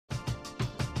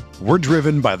We're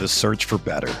driven by the search for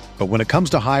better. But when it comes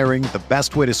to hiring, the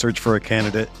best way to search for a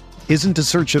candidate isn't to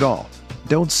search at all.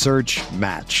 Don't search,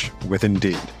 match with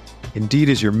Indeed. Indeed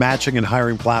is your matching and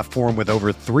hiring platform with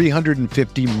over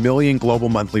 350 million global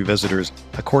monthly visitors,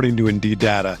 according to Indeed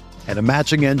data, and a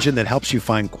matching engine that helps you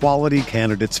find quality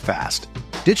candidates fast.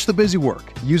 Ditch the busy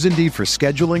work. Use Indeed for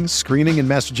scheduling, screening, and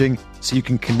messaging so you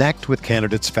can connect with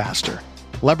candidates faster.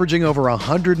 Leveraging over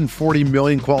 140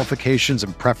 million qualifications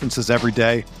and preferences every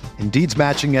day, Indeed's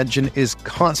matching engine is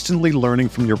constantly learning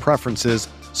from your preferences,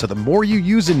 so the more you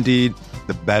use Indeed,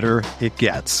 the better it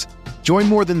gets. Join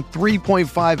more than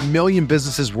 3.5 million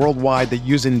businesses worldwide that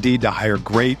use Indeed to hire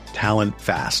great talent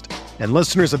fast. And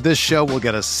listeners of this show will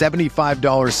get a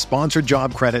 $75 sponsored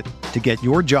job credit to get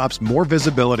your jobs more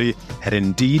visibility at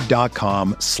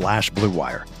Indeed.com/Blue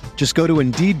Wire. Just go to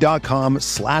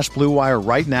Indeed.com/Blue Wire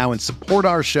right now and support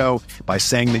our show by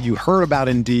saying that you heard about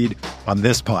Indeed on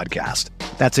this podcast.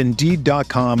 That's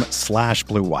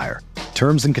Indeed.com/Blue Wire.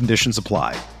 Terms and conditions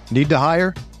apply. Need to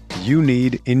hire? You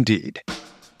need Indeed.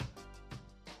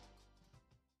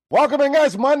 Welcome in,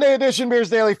 guys. Monday edition Beers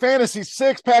Daily Fantasy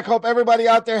Six-Pack. Hope everybody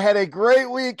out there had a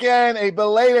great weekend. A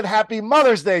belated happy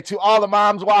Mother's Day to all the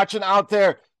moms watching out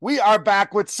there. We are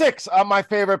back with 6 of my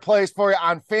favorite plays for you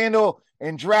on FanDuel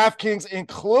and DraftKings,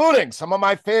 including some of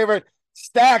my favorite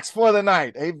stacks for the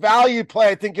night. A value play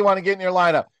I think you want to get in your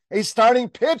lineup. A starting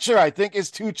pitcher I think is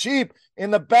too cheap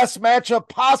in the best matchup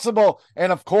possible.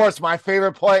 And, of course, my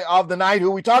favorite play of the night. Who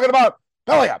are we talking about?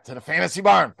 Belly up to the Fantasy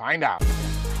Barn. Find out.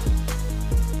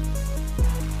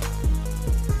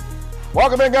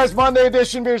 Welcome in, guys. Monday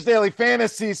edition Beers Daily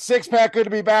Fantasy Six-Pack. Good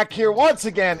to be back here once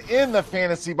again in the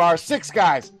Fantasy Bar. 6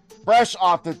 guys fresh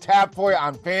off the tap for you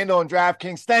on FanDuel and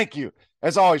DraftKings. Thank you,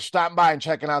 as always, for stopping by and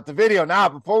checking out the video. Now,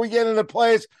 before we get into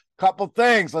plays, couple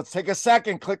things. Let's take a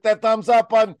second. Click that thumbs up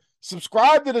button.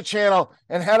 Subscribe to the channel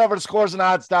and head over to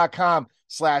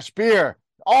scoresandodds.com/beer.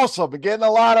 Also, been getting a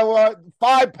lot of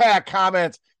 5-pack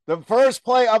comments. The first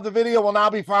play of the video will now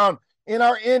be found in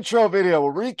our intro video.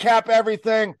 We'll recap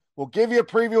everything. We'll give you a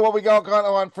preview of what we got going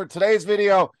on for today's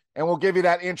video, and we'll give you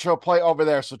that intro play over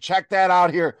there. So check that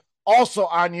out here. Also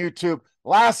on YouTube.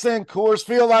 Last thing, Coors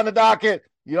Field on the docket.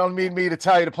 You don't need me to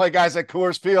tell you to play guys at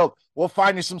Coors Field. We'll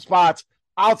find you some spots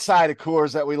outside of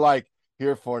Coors that we like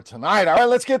here for tonight. All right,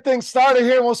 let's get things started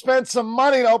here, and we'll spend some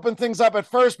money to open things up at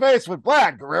first base with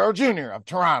Vlad Guerrero Jr. of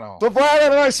Toronto. So Vlad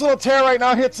had a nice little tear right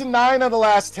now. Hits in 9 of the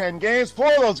last 10 games.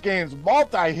 4 of those games,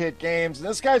 multi-hit games. And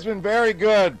this guy's been very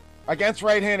good against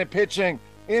right-handed pitching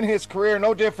in his career.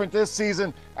 No different this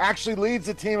season. Actually leads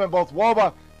the team in both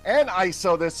WOBA and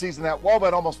ISO this season. At WOBA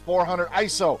at almost 400,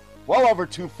 ISO well over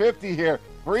 250 here.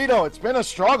 Burrito, it's been a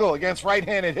struggle against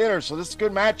right-handed hitters, so this is a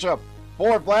good matchup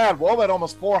for Vlad. WOBA at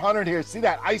almost 400 here. See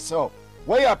that ISO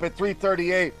way up at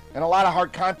 338, and a lot of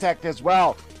hard contact as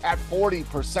well at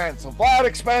 40%. So Vlad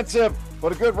expensive,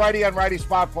 but a good righty-on-righty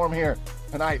spot for him here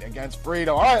tonight against Burrito.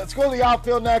 All right, let's go to the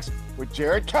outfield next with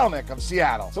Jarred Kelenic of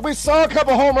Seattle. So we saw a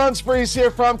couple home run sprees here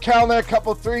from Kelenic, a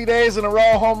couple 3 days in a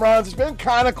row home runs. It's been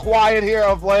kind of quiet here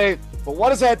of late, but what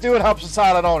does that do? It helps us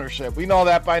out on ownership. We know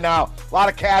that by now. A lot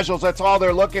of casuals, that's all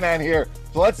they're looking at here.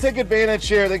 So let's take advantage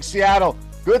here. I think Seattle,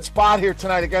 good spot here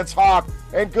tonight against Hawk,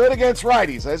 and good against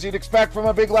righties. As you'd expect from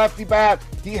a big lefty bat,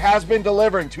 he has been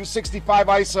delivering. 265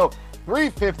 ISO,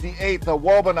 358 the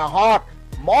WOBA. Now Hawk,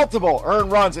 multiple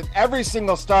earned runs in every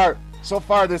single start so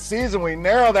far this season. We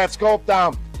narrow that scope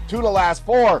down to the last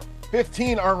 4,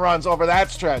 15 earned runs over that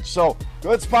stretch. So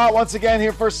good spot once again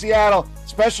here for Seattle,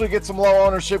 especially get some low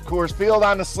ownership. Coors Field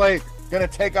on the slate, going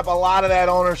to take up a lot of that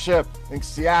ownership. I think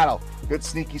Seattle, good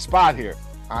sneaky spot here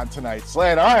on tonight's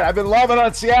slate. All right, I've been loving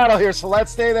on Seattle here, so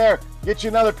let's stay there. Get you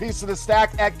another piece of the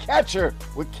stack at catcher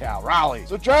with Cal Raleigh.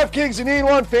 So DraftKings, you need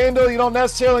one. FanDuel, you don't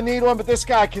necessarily need one, but this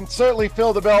guy can certainly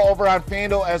fill the bill over on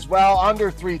FanDuel as well.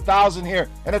 Under 3,000 here,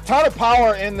 and a ton of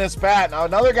power in this bat. Now,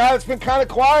 another guy that's been kind of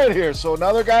quiet here, so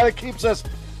another guy that keeps us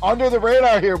under the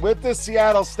radar here with this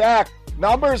Seattle stack.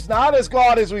 Numbers not as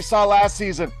gaudy as we saw last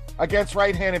season against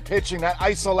right-handed pitching. That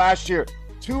ISO last year,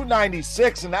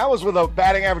 296, and that was with a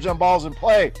batting average on balls in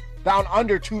play down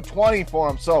under 220 for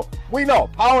him. So we know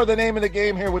power the name of the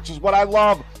game here, which is what I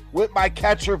love with my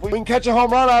catcher. If we can catch a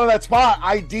home run out of that spot,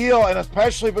 ideal, and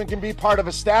especially if we can be part of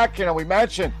a stack. You know, we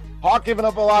mentioned Hawk giving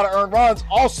up a lot of earned runs,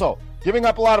 also giving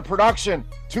up a lot of production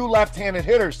to left-handed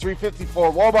hitters.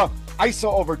 354 WOBA,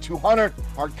 ISO over 200,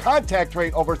 hard contact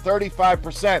rate over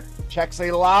 35%. Checks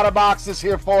a lot of boxes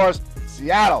here for us.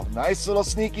 Seattle, nice little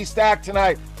sneaky stack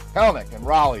tonight. Kelenic and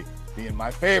Raleigh being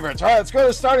my favorites. All right, let's go to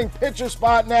the starting pitcher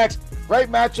spot next. Great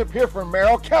matchup here for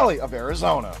Merrill Kelly of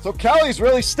Arizona. So Kelly's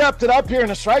really stepped it up here in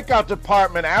the strikeout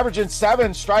department, averaging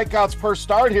 7 strikeouts per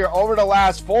start here over the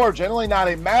last 4. Generally not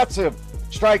a massive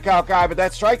strikeout guy, but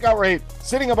that strikeout rate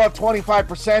sitting above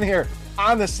 25% here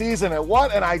on the season. And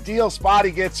what an ideal spot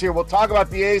he gets here. We'll talk about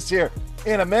the ace here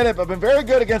in a minute, but been very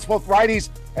good against both righties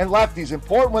and lefties.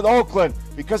 Important with Oakland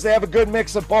because they have a good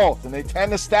mix of both, and they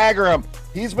tend to stagger him.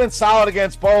 He's been solid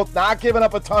against both, not giving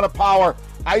up a ton of power.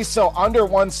 ISO under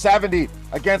 170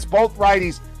 against both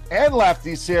righties and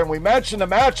lefties here. And we mentioned the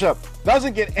matchup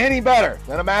doesn't get any better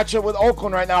than a matchup with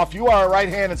Oakland right now. If you are a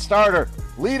right-handed starter,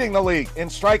 leading the league in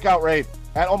strikeout rate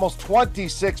at almost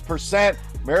 26%.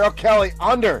 Merrill Kelly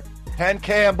under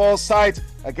 10K on both sides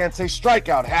against a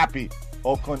strikeout-happy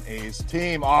Oakland A's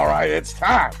team. All right, it's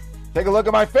time. Take a look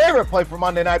at my favorite play for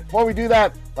Monday night. Before we do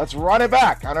that, let's run it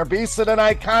back on our Beast of the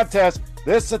Night contest.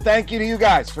 This is a thank you to you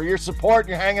guys for your support.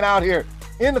 You're hanging out here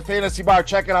in the Fantasy Bar,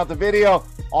 checking out the video.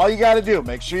 All you got to do,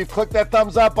 make sure you click that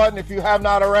thumbs up button if you have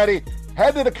not already.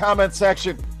 Head to the comment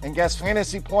section and guess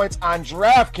fantasy points on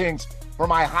DraftKings for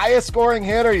my highest scoring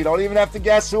hitter. You don't even have to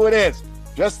guess who it is.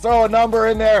 Just throw a number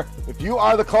in there. If you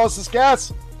are the closest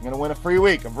guess, you're going to win a free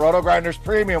week of Roto Grinders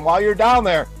Premium. While you're down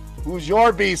there, who's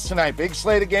your beast tonight? Big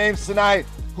slate of games tonight.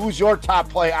 Who's your top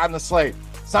play on the slate?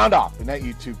 Sound off in that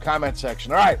YouTube comment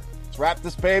section. All right, let's wrap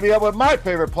this baby up with my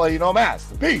favorite play. You know him as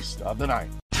the Beast of the Night.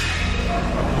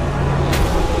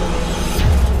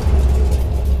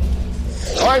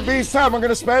 All right, Beast time. We're going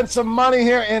to spend some money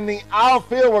here in the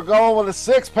outfield. We're going with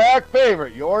a 6-pack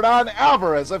favorite, Yordan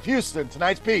Alvarez of Houston,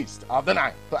 tonight's Beast of the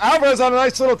Night. So Alvarez on a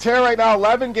nice little tear right now,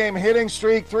 11-game hitting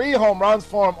streak, 3 home runs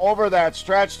for him over that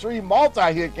stretch, 3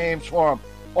 multi-hit games for him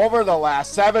over the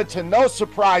last 7. To no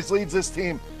surprise, leads this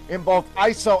team in both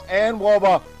ISO and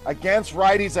WOBA against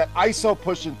righties. At ISO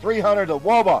pushing 300, to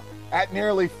WOBA at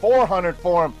nearly 400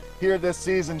 for him here this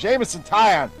season. Jameson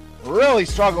Taillon really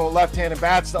struggled with left-handed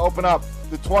bats to open up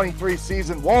the 23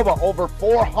 season. WOBA over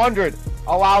 400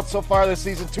 allowed so far this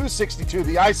season, 262.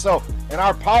 The ISO and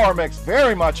our power mix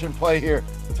very much in play here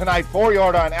tonight for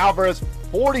Yordan Alvarez.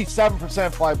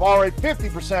 47% fly ball rate,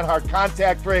 50% hard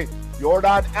contact rate.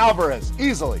 Yordan Alvarez,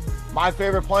 easily my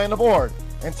favorite play on the board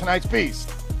and tonight's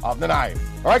Beast of the Night.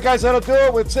 All right, guys, that'll do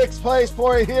it with 6 plays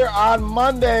for you here on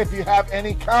Monday. If you have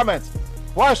any comments,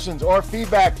 questions, or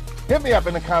feedback, hit me up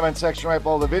in the comment section right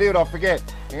below the video. Don't forget,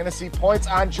 you're going to see points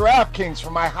on DraftKings for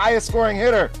my highest scoring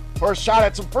hitter for a shot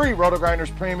at some free Roto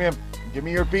Grinders Premium. Give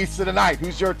me your Beast of the Night.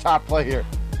 Who's your top play here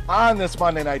on this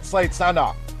Monday night slate? Sound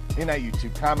off in that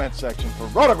YouTube comment section for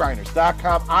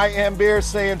rotogrinders.com. I am Beer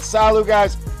saying salut,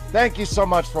 guys. Thank you so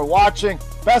much for watching.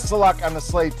 Best of luck on the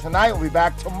slate tonight. We'll be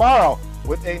back tomorrow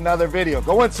with another video.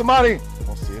 Go win some money.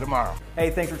 We'll see you tomorrow. Hey,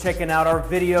 thanks for checking out our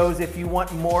videos. If you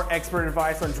want more expert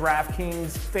advice on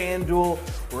DraftKings, FanDuel,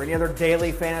 or any other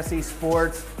daily fantasy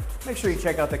sports, make sure you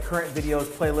check out the current videos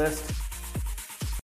playlist